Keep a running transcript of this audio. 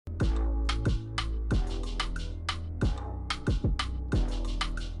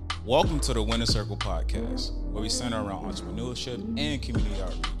Welcome to the Winner Circle podcast, where we center around entrepreneurship and community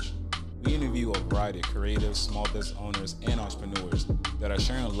outreach. We interview a variety of creatives, small business owners, and entrepreneurs that are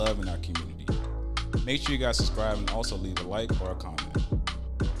sharing love in our community. Make sure you guys subscribe and also leave a like or a comment.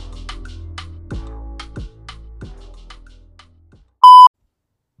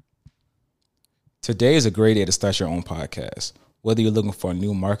 Today is a great day to start your own podcast. Whether you're looking for a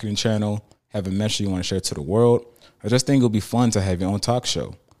new marketing channel, have a message you want to share to the world, or just think it'll be fun to have your own talk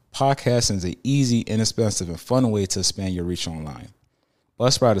show, podcasting is an easy, inexpensive, and fun way to expand your reach online.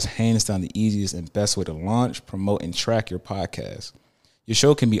 Buzzsprout is hands down the easiest and best way to launch, promote, and track your podcast. Your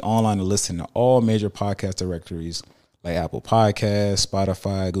show can be online and listened to all major podcast directories like Apple Podcasts,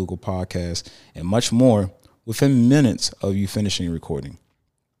 Spotify, Google Podcasts, and much more within minutes of you finishing your recording.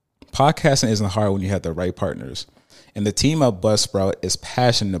 Podcasting isn't hard when you have the right partners, and the team at Buzzsprout is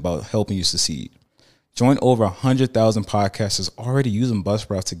passionate about helping you succeed. Join over 100,000 podcasters already using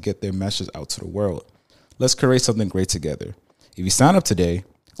Buzzsprout to get their message out to the world. Let's create something great together. If you sign up today,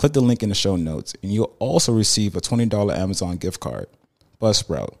 click the link in the show notes, and you'll also receive a $20 Amazon gift card.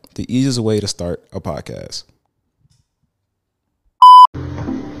 Buzzsprout, the easiest way to start a podcast.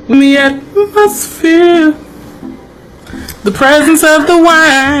 The atmosphere, the presence of the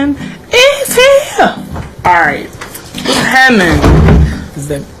wine is here. All right, what's happening?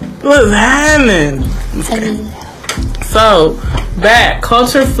 What's happening? Okay. So, back,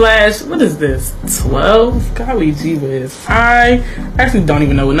 Culture Flash, what is this, 12? Golly gee whiz. I actually don't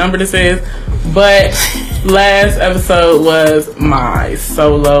even know what number this is, but last episode was my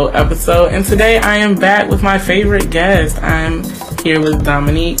solo episode, and today I am back with my favorite guest. I'm here with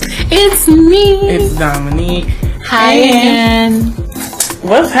Dominique. It's me. It's Dominique. Hi, Ann.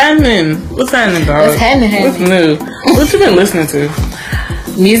 What's happening? What's happening, dog? What's happening? What's new? What you been listening to?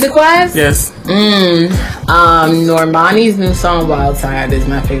 Music-wise? Yes. Normani's new song, Wild Side, is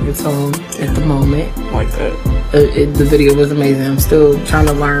my favorite song at the moment. Like that. The video was amazing. I'm still trying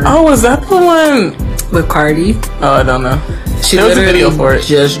to learn. Oh, is that the one? With Cardi. Oh, I don't know. There was a video for it.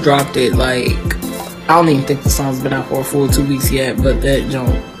 Just dropped it, like, I don't even think the song's been out for a full 2 weeks yet, but that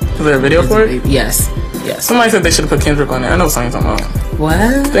joint. Is there a video for it? Yes. Somebody said they should have put Kendrick on it. I know what song you're talking about.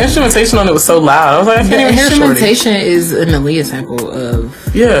 What? The instrumentation on it was so loud. I was like, I can't even hear Shorty. The instrumentation is an Aaliyah sample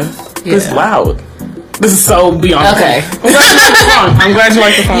of... Yeah. It's loud. This is so beyond. Okay. I'm glad you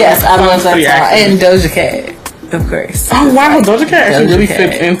like the song. Yes, I love that song. And Doja Cat, of course. Oh wow, Doja Cat actually really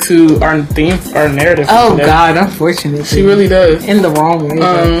fits into our theme, our narrative. Oh God, unfortunately, she really does. In the wrong way.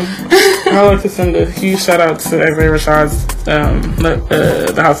 I like to send a huge shout out to Isaiah Rashad's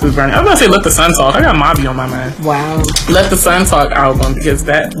The House is Burning. I was gonna say Let the Sun Talk. I got Mobby on my mind. Wow. Let the Sun Talk album, because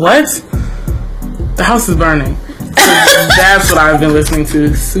that The House is Burning. That's what I've been listening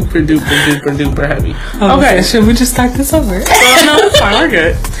to. Super duper heavy. Okay, should we just start this over? No, it's fine. We're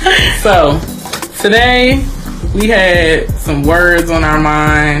good. So today we had some words on our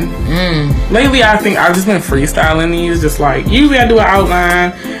mind. Lately, I think I've just been freestyling these. Just like usually, I do an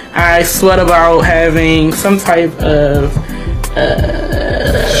outline. I sweat about having some type of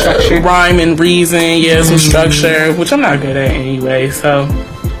structure, rhyme and reason. Yeah, some structure, which I'm not good at anyway. So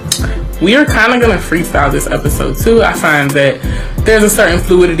we are kind of going to freestyle this episode too. I find that there's a certain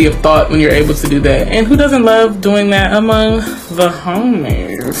fluidity of thought when you're able to do that. And who doesn't love doing that among the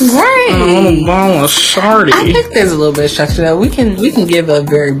homies? Right. Shorty. I think there's a little bit of structure though. We can give a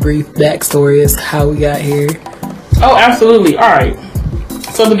very brief backstory as to how we got here. Oh, absolutely. All right.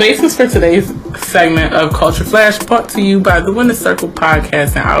 So the basis for today's segment of Culture Flash brought to you by the Winner Circle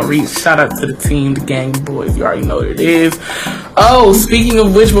Podcast and Outreach. Shout out to the team, the gang boys. You already know what it is. Oh, speaking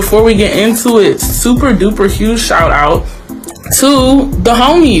of which, before we get into it, super duper huge shout out to the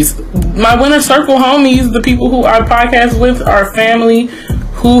homies, my Winner Circle homies, the people who I podcast with, our family,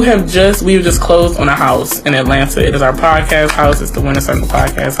 we have just closed on a house in Atlanta. It is our podcast house. It's the Winner Circle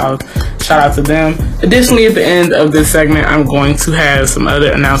Podcast house. Shout out to them. Additionally, at the end of this segment, I'm going to have some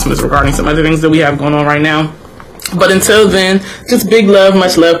other announcements regarding some other things that we have going on right now. But until then, just big love,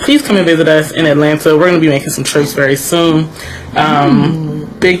 much love. Please come and visit us in Atlanta. We're going to be making some trips very soon.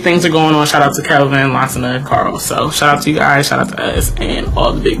 Big things are going on. Shout out to Kelvin, Lansana, and Carl. So shout out to you guys, shout out to us, and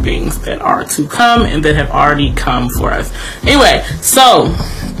all the big things that are to come and that have already come for us. Anyway, so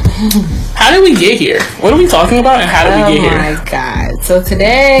how did we get here? What are we talking about and how did we get here? Oh my God. So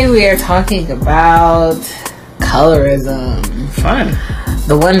today we are talking about colorism. Fun.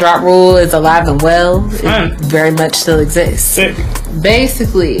 The one drop rule is alive and well. Fun. It very much still exists. Sick.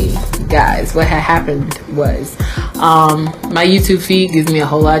 Basically, guys, what had happened was my YouTube feed gives me a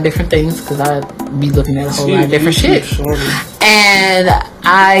whole lot of different things because I be looking at a whole lot of different shit. And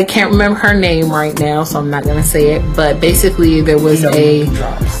I can't remember her name right now, so I'm not gonna say it. But basically, there was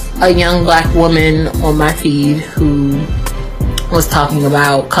a young black woman on my feed who was talking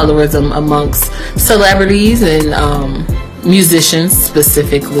about colorism amongst celebrities and musicians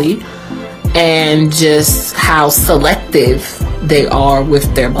specifically, and just how selective they are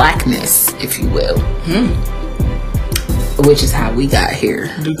with their blackness, if you will. Which is how we got here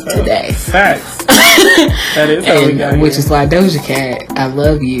today. Facts. That is how we got here. Which is why Doja Cat, I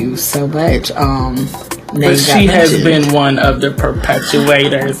love you so much. But she has been one of the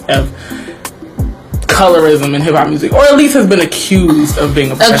perpetuators of colorism in hip hop music, or at least has been accused of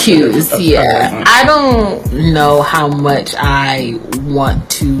being accused. Yeah, colorism. I don't know how much I want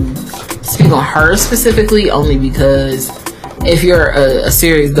to speak on her specifically, only because if you're a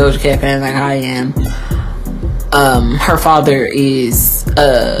serious Doja Cat fan like I am, her father is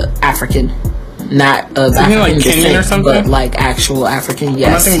African. Not of African like descent, or something? But like actual African.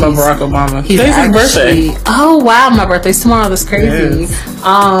 Yes, I'm thinking about Barack Obama. Today's his birthday. Oh wow, my birthday's tomorrow. That's crazy.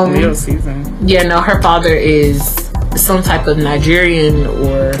 Leo season. Yeah, no, her father is some type of Nigerian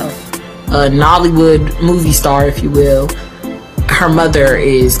or a Nollywood movie star, if you will. Her mother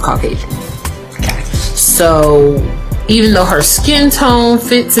is Caucasian. Okay. So even though her skin tone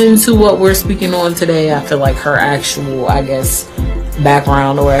fits into what we're speaking on today, I feel like her actual, I guess,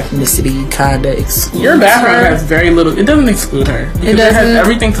 background or ethnicity kind of excludes your background her. Has very little. It doesn't exclude her. It doesn't. It has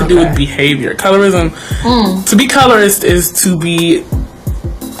everything to do with behavior. Colorism. To be colorist is to be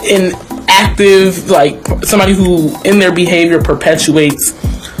an active, like somebody who in their behavior perpetuates.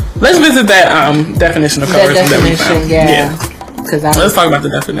 Let's visit that definition of colorism. That definition, yeah. Let's talk about the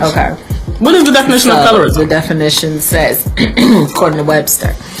definition. Okay. What is the definition of colorism? The definition says, according to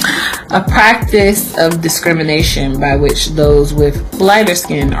Webster, a practice of discrimination by which those with lighter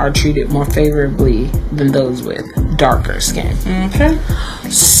skin are treated more favorably than those with darker skin. Okay.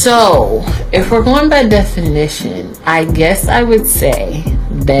 So, if we're going by definition, I guess I would say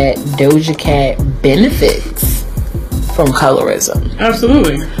that Doja Cat benefits from colorism.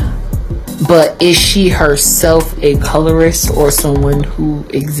 Absolutely. But is she herself a colorist or someone who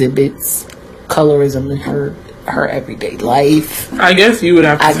exhibits colorism in her everyday life? I guess you would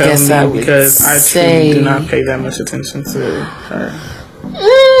have to tell me, because I truly do not pay that much attention to her.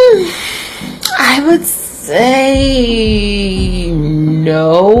 I would say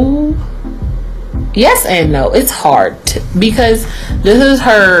no. Yes and no. It's hard because this is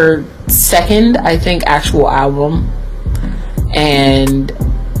her second, I think, actual album, and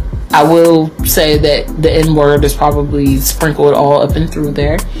I will say that the N-word is probably sprinkled all up and through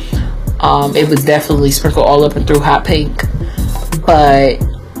there. It was definitely sprinkled all up and through Hot Pink. But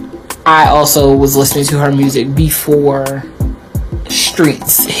I also was listening to her music before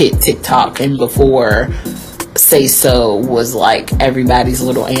Streets hit TikTok and before Say So was like everybody's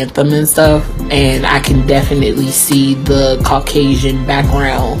little anthem and stuff. And I can definitely see the Caucasian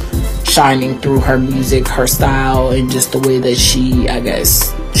background shining through her music, her style, and just the way that she, I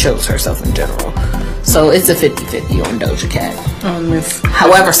guess, shows herself in general. So it's a 50-50 on Doja Cat.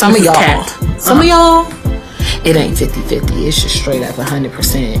 However, some of y'all, it ain't 50-50. It's just straight up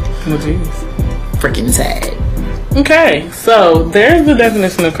 100%. Oh, jeez. Freaking sad. Okay, so there's the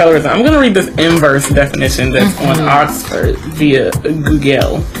definition of colorism. I'm going to read this inverse definition that's on Oxford via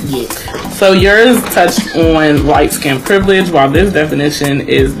Google. Yeah. So yours touched on light skin privilege, while this definition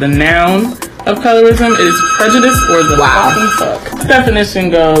is the noun of colorism is prejudice or the fucking fuck.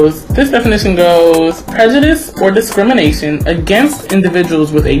 This definition goes prejudice or discrimination against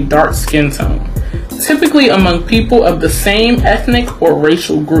individuals with a dark skin tone, typically among people of the same ethnic or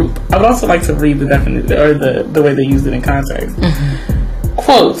racial group. I would also like to read the definition or the way they used it in context.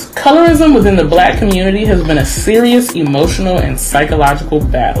 Quote, colorism within the black community has been a serious emotional and psychological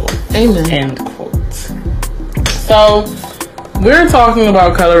battle. Amen. End quote. So we're talking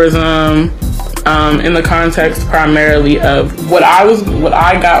about colorism in the context primarily of what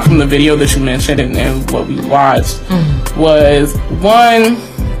I got from the video that you mentioned and what we watched was one,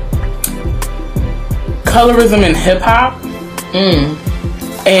 colorism in hip hop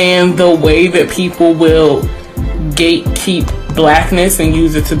and the way that people will gatekeep blackness and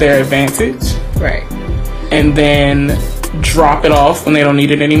use it to their advantage, right, and then drop it off when they don't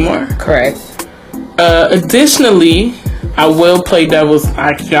need it anymore. Correct. Additionally, I will play devil's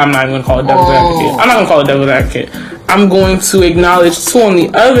advocate. I'm not even going to call it devil's advocate. I'm not going to call it devil's advocate. I'm going to acknowledge too on the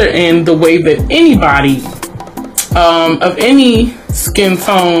other end the way that anybody of any skin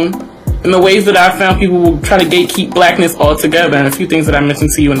tone and the ways that I found people will try to gatekeep blackness altogether. And a few things that I mentioned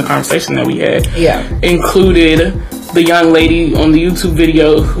to you in the conversation that we had included the young lady on the YouTube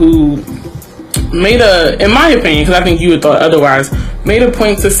video who made in my opinion, because I think you would thought otherwise, made a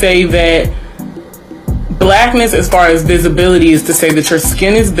point to say that blackness, as far as visibility, is to say that your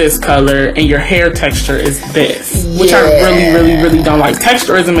skin is this color and your hair texture is this, which I really don't like.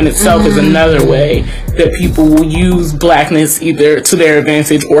 Texturism in itself is another way that people will use blackness either to their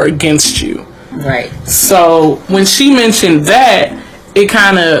advantage or against you. Right. So when she mentioned that, it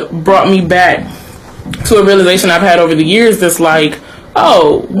kind of brought me back to a realization I've had over the years that's like,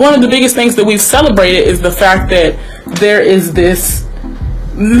 oh, one of the biggest things that we've celebrated is the fact that there is this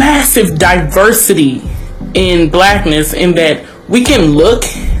massive diversity in blackness, in that we can look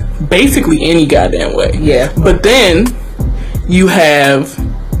basically any goddamn way. Yeah. But then you have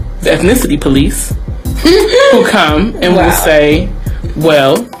the ethnicity police who come and will say,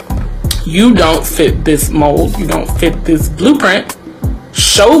 well, you don't fit this mold, you don't fit this blueprint.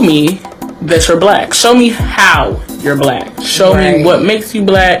 Show me that you're black. Show me how you're black. Show me what makes you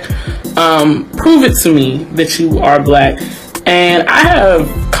black. Prove it to me that you are black. And I have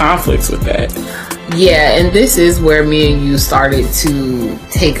conflicts with that. Yeah, and this is where me and you started to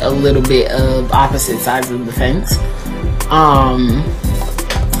take a little bit of opposite sides of the fence.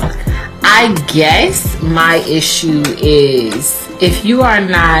 I guess my issue is, if you are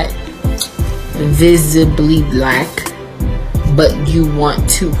not visibly black, but you want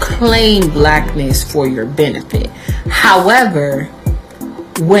to claim blackness for your benefit. However,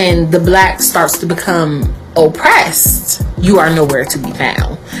 when the black starts to become oppressed, you are nowhere to be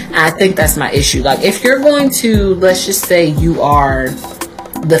found. And I think that's my issue. Like, if you're going to, let's just say you are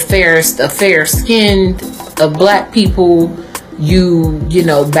the fairest of fair-skinned of black people, you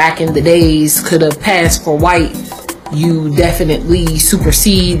know, back in the days could have passed for white, you definitely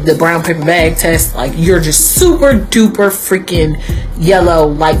supersede the brown paper bag test. Like, you're just super duper freaking yellow,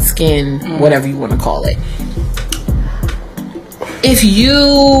 light skin, whatever you want to call it. If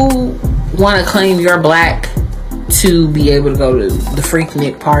you want to claim you're black to be able to go to the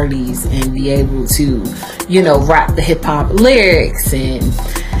Freaknik parties and be able to, you know, rap the hip hop lyrics, and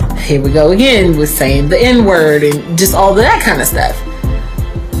here we go again with saying the N-word and just all of that kind of stuff.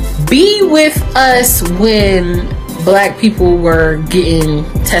 Be with us when black people were getting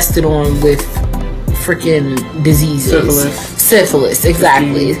tested on with freaking diseases. Syphilis,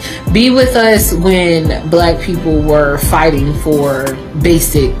 exactly. Be with us when black people were fighting for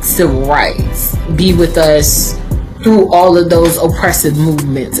basic civil rights. Be with us through all of those oppressive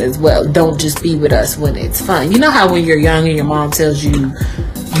movements as well. Don't just be with us when it's fun. You know how when you're young and your mom tells you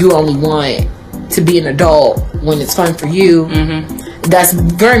you only want to be an adult when it's fun for you? That's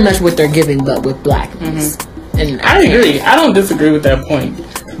very much what they're giving, but with blackness. And I agree. I don't disagree with that point,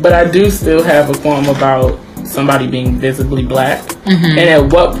 but I do still have a qualm about somebody being visibly black. And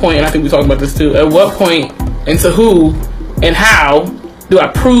at what point, and I think we talked about this too, at what point and to who and how do I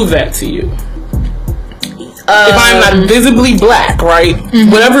prove that to you? If I'm not visibly black, right?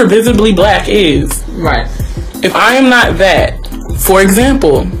 Whatever visibly black is. Right. If I am not that, for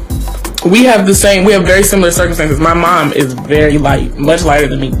example, we have very similar circumstances. My mom is very light, much lighter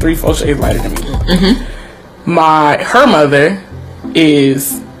than me, 3-4 shades lighter than me. Her mother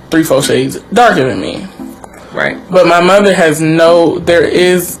is 3-4 shades darker than me. Right. But my mother there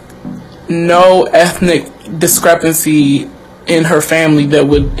is no ethnic discrepancy in her family that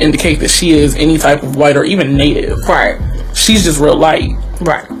would indicate that she is any type of white or even native. Right. She's just real light.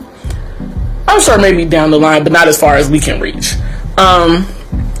 Right. I'm sure maybe down the line, but not as far as we can reach.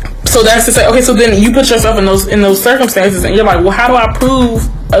 So that's to say, okay, so then you put yourself in those circumstances, and you're like, well, how do I prove,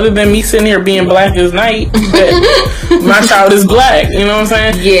 other than me sitting here being black as night, that my child is black? You know what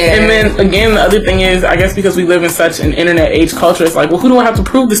I'm saying? Yeah. And then again, the other thing is, I guess because we live in such an internet age culture, it's like, well, who do I have to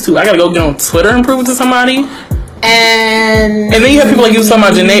prove this to? I gotta go get on Twitter and prove it to somebody. And then you have people like you talking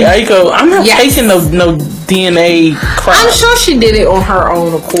about Janae Aiko. I'm not taking no DNA crap. I'm sure she did it on her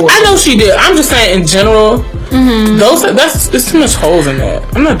own accord. I know she did. I'm just saying in general, there's too much holes in that.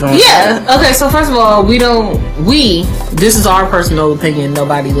 I'm not doing that. Yeah. Okay, so first of all, this is our personal opinion.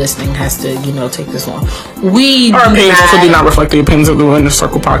 Nobody listening has to, take this one. Our opinions also do not reflect the opinions of the Winner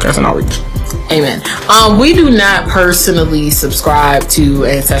Circle Podcast and Outreach. Amen. We do not personally subscribe to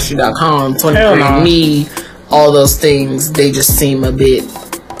Ancestry.com, 23andMe, all those things. They just seem a bit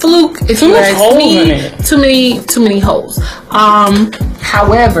fluke. If you ask me, too many holes.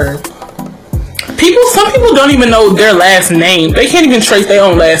 However, some people don't even know their last name. They can't even trace their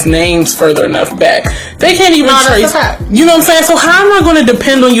own last names further enough back. They can't even trace. You know what I'm saying? So how am I going to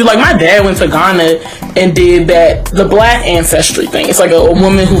depend on you? Like, my dad went to Ghana and did the black ancestry thing. It's like a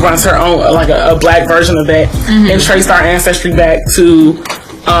woman who runs her own, like a black version of that, and traced our ancestry back to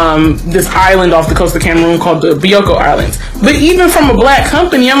this island off the coast of Cameroon called the Bioko Islands. But even from a black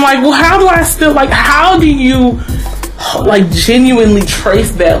company, I'm like, well, how do I still, how do you like genuinely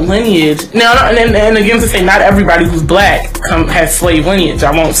trace that lineage. Now, and again to say, not everybody who's black has slave lineage.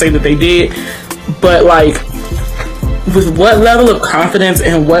 I won't say that they did, but like, with what level of confidence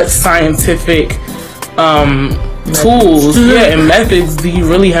and what scientific tools and methods do you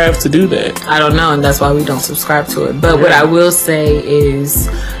really have to do that? I don't know, and that's why we don't subscribe to it. But what I will say is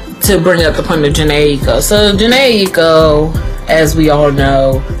to bring up the point of Jhené Aiko. So Jhené Aiko, as we all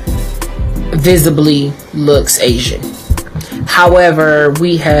know, visibly looks Asian. However,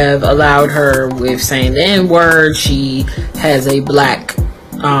 we have allowed her with saying the N-word. She has a black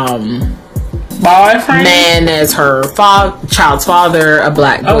boyfriend man as her child's father, a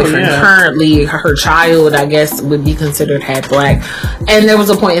black boyfriend. Currently, her child, I guess, would be considered half black. And there was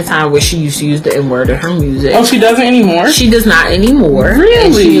a point in time where she used to use the N-word in her music. Oh, she doesn't anymore? She does not anymore. Really?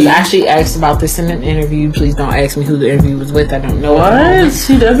 And she was actually asked about this in an interview. Please don't ask me who the interview was with. I don't know. What?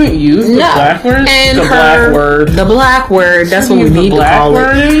 She doesn't use the black word? And the black word. The black word. That's what we need to call it.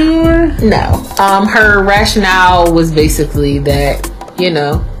 Anymore? No. Her rationale was basically that, you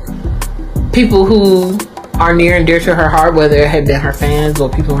know, people who are near and dear to her heart, whether it had been her fans or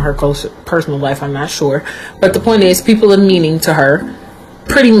people in her close personal life, I'm not sure. But the point is, people of meaning to her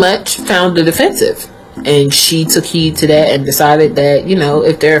pretty much found it offensive. And she took heed to that and decided that, you know,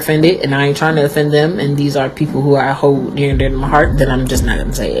 if they're offended and I ain't trying to offend them and these are people who I hold near and dear to my heart, then I'm just not going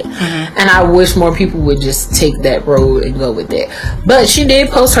to say it. Mm-hmm. And I wish more people would just take that road and go with it. But she did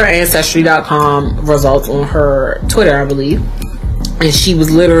post her Ancestry.com results on her Twitter, I believe. And she was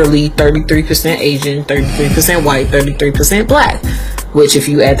literally 33% Asian, 33% white, 33% black. Which, if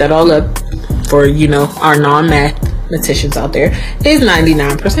you add that all up for, you know, our non-mathematicians out there, is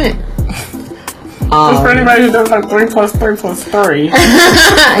 99%. For anybody who does like 3 plus 3 plus 3.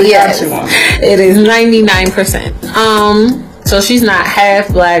 Yes, it is 99%. So she's not half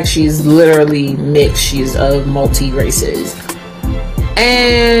black, she's literally mixed. She's of multi-races.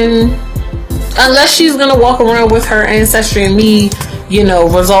 And unless she's gonna walk around with her Ancestry and Me, you know,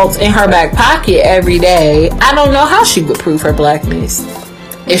 results in her back pocket every day, I don't know how she would prove her blackness.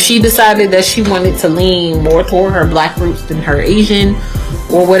 If she decided that she wanted to lean more toward her black roots than her Asian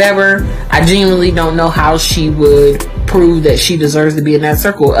or whatever, I genuinely don't know how she would prove that she deserves to be in that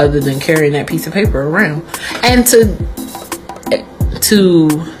circle other than carrying that piece of paper around. And to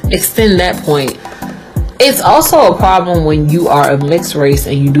extend that point, it's also a problem when you are a mixed race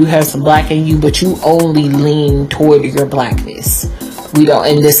and you do have some black in you, but you only lean toward your blackness. We don't,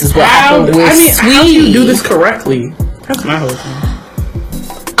 and this is what happened with Sweetie. How do you do this correctly? That's my whole thing.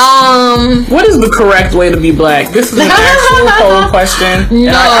 What is the correct way to be black? This is an actual whole question.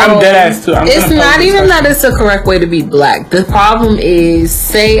 No, I'm dead ass too. It's not even that it's the correct way to be black. The problem is,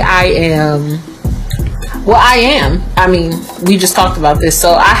 say I am. I mean, we just talked about this.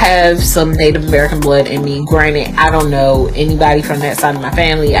 So I have some Native American blood in me. Granted, I don't know anybody from that side of my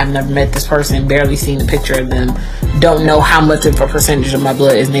family. I've never met this person, barely seen a picture of them. Don't know how much of a percentage of my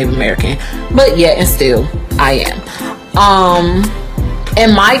blood is Native American. But yet and still, I am.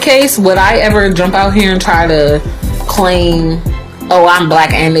 In my case, would I ever jump out here and try to claim, oh, I'm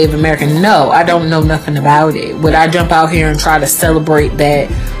black and Native American? No, I don't know nothing about it. Would I jump out here and try to celebrate that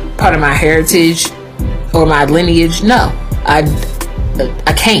part of my heritage or my lineage? No, I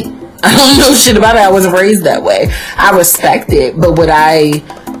can't. I don't know shit about it. I wasn't raised that way. I respect it, but would I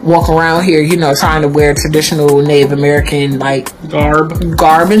walk around here, you know, trying to wear traditional Native American like garb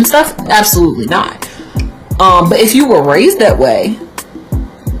and stuff? Absolutely not. But if you were raised that way,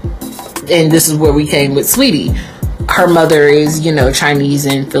 and this is where we came with Sweetie, her mother is, you know, Chinese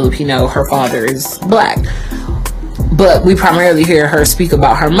and Filipino, her father is black, but we primarily hear her speak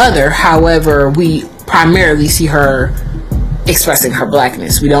about her mother. However, we primarily see her expressing her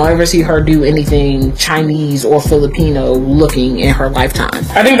blackness. We don't ever see her do anything Chinese or Filipino looking in her lifetime.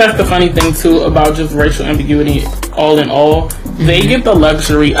 I think that's the funny thing too about just racial ambiguity. All in all, they get the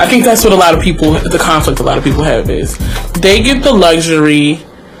luxury. I think that's what the conflict a lot of people have is they get the luxury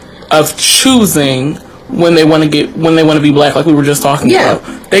of choosing when they want to be black, like we were just talking about.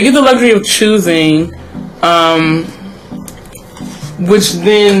 They get the luxury of choosing, which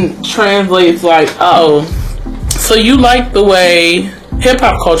then translates like, oh, so you like the way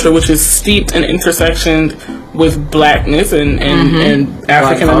hip-hop culture, which is steeped in intersection with blackness and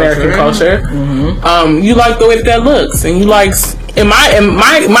African American culture, you like the way that looks, and you like, and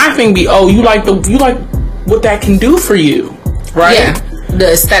my thing be, oh, you like what that can do for you, right? Yeah.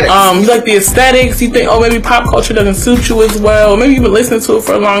 The aesthetics. You like the aesthetics. You think, oh, maybe pop culture doesn't suit you as well. Maybe you've been listening to it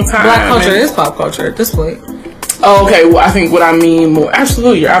for a long time. Black culture is pop culture at this point. Oh, okay. Well, I think what I mean more.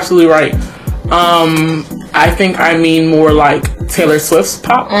 Absolutely, you're absolutely right. I think I mean more like Taylor Swift's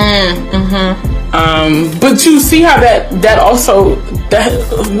pop. But you see how that also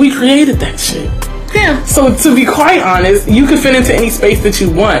we created that shit. Yeah. So to be quite honest, you can fit into any space that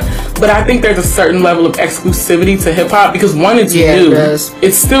you want, but I think there's a certain level of exclusivity to hip hop because one, it's new.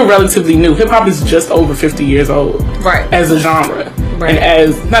 It's still relatively new. Hip hop is just over 50 years old, right? As a genre, right? And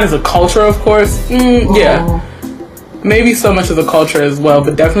as not as a culture, of course. Yeah, maybe so much as a culture as well,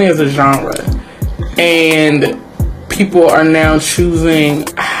 but definitely as a genre. And people are now choosing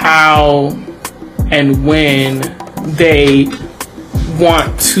how and when they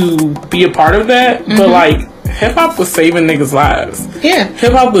want to be a part of that, but like hip hop was saving niggas' lives. Yeah,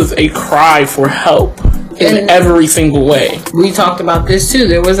 hip hop was a cry for help in every single way. We talked about this too.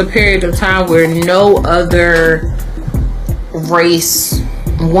 There was a period of time where no other race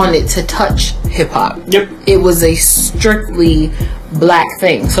wanted to touch hip hop. Yep, it was a strictly black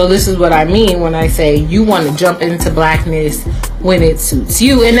thing. So this is what I mean when I say you want to jump into blackness when it suits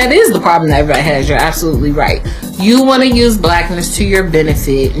you, and that is the problem that everybody has. You're absolutely right. You want to use blackness to your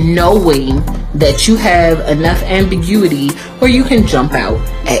benefit, knowing that you have enough ambiguity where you can jump out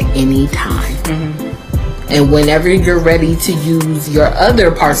at any time. And whenever you're ready to use your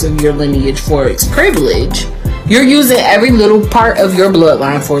other parts of your lineage for its privilege, you're using every little part of your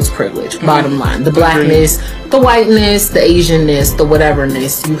bloodline for its privilege. Bottom line, the blackness, the whiteness, the Asianness, the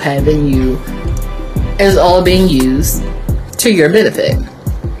whateverness you have in you is all being used to your benefit.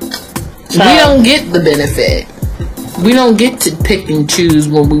 We don't get the benefit. We don't get to pick and choose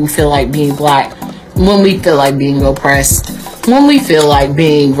when we feel like being black, when we feel like being oppressed, when we feel like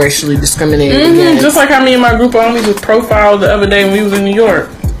being racially discriminated against. Just like how me and my group of homies was profiled the other day when we was in New York.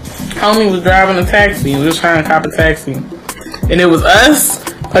 Homie was driving a taxi. We was trying to cop a taxi. And it was us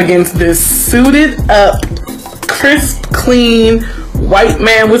against this suited up, crisp, clean, white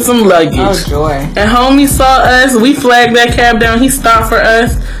man with some luggage. Oh, joy. And homie saw us. We flagged that cab down. He stopped for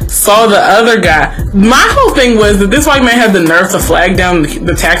us. Saw the other guy. My whole thing was that this white man had the nerve to flag down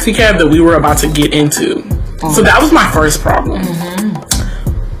the taxi cab that we were about to get into. So that was my first problem.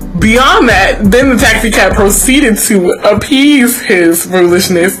 Beyond that, then the taxi cab proceeded to appease his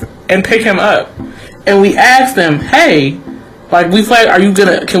foolishness and pick him up. And we asked him, hey, like, we flagged, are you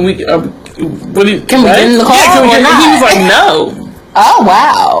gonna, can we, can we get in the car? Yeah, can we get in? He was like, no. Oh,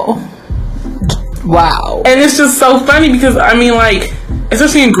 wow. Wow. And it's just so funny because, I mean, like,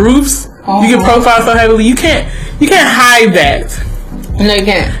 especially in groups, you get profiled so heavily, you can't hide that. No, you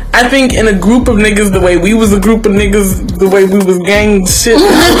can't. I think in a group of niggas, the way we was a group of niggas, the way we was gang shit,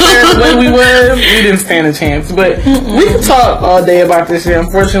 the way we didn't stand a chance. But we can talk all day about this shit.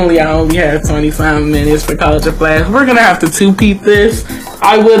 Unfortunately, I only have 25 minutes for Culture Flash. We're gonna have to two-peat this.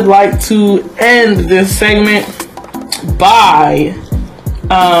 I would like to end this segment by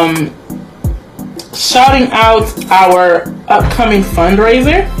shouting out our upcoming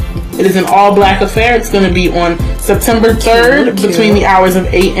fundraiser. It is an all-black affair. It's going to be on September 3rd between the hours of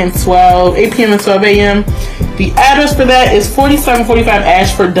 8 p.m. and 12 a.m. The address for that is 4745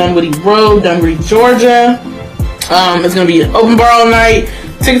 Ashford Dunwoody Road, Dunwoody, Georgia. It's going to be an open bar all night.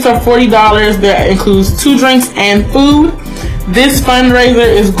 Tickets are $40. That includes 2 drinks and food. This fundraiser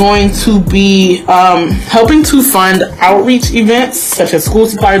is going to be helping to fund outreach events such as school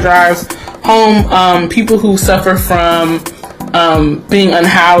supply drives, home people who suffer from being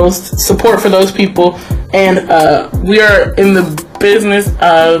unhoused, support for those people, and we are in the business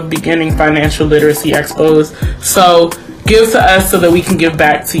of beginning financial literacy expos. So give to us so that we can give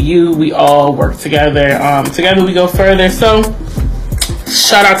back to you. We all work together. Together we go further. So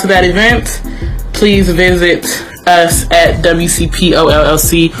shout out to that event. Please visit us at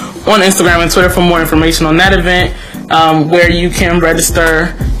WCPOLLC on Instagram and Twitter for more information on that event, where you can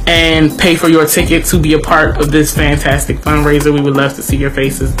register and pay for your ticket to be a part of this fantastic fundraiser. We would love to see your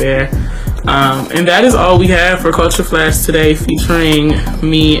faces there. And that is all we have for Culture Flash today, featuring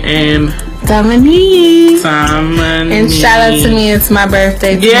me and Dominique. And shout out to me, it's my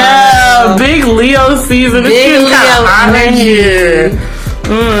birthday tomorrow. Yeah, big Leo season. Big Leo hot in here.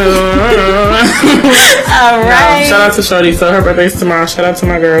 All right. Shout out to Shorty. So her birthday's tomorrow. Shout out to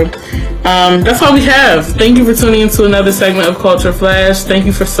my girl. That's all we have. Thank you for tuning into another segment of Culture Flash. Thank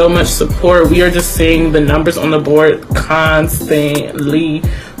you for so much support. We are just seeing the numbers on the board constantly.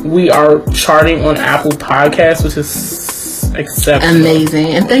 We are charting on Apple Podcasts, which is exceptional. Amazing.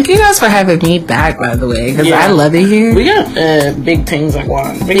 And thank you guys for having me back, by the way, because I love it here. We got big things like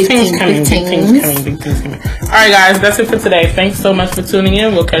one. Big things coming. Alright guys, that's it for today. Thanks so much for tuning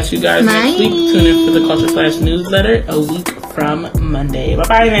in. We'll catch you guys next week. Tune in for the Culture Flash newsletter a week from Monday. Bye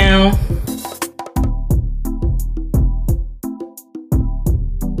bye now.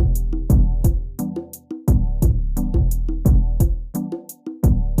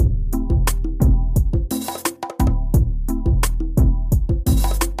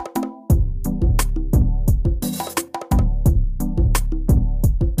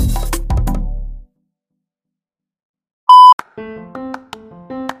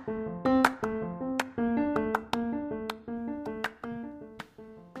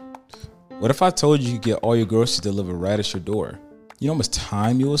 What if I told you could get all your groceries delivered right at your door? You know how much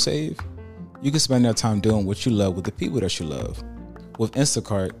time you will save? You can spend that time doing what you love with the people that you love. With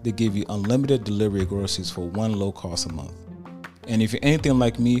Instacart, they give you unlimited delivery of groceries for one low cost a month. And if you're anything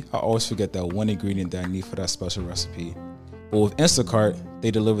like me, I always forget that one ingredient that I need for that special recipe. But with Instacart, they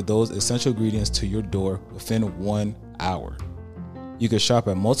deliver those essential ingredients to your door within 1 hour. You can shop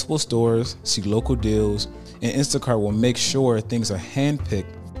at multiple stores, see local deals, and Instacart will make sure things are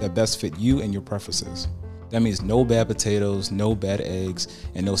handpicked that best fit you and your preferences. That means no bad potatoes, no bad eggs,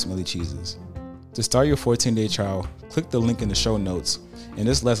 and no smelly cheeses. To start your 14-day trial, click the link in the show notes, and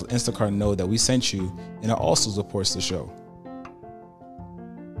this lets Instacart know that we sent you, and it also supports the show.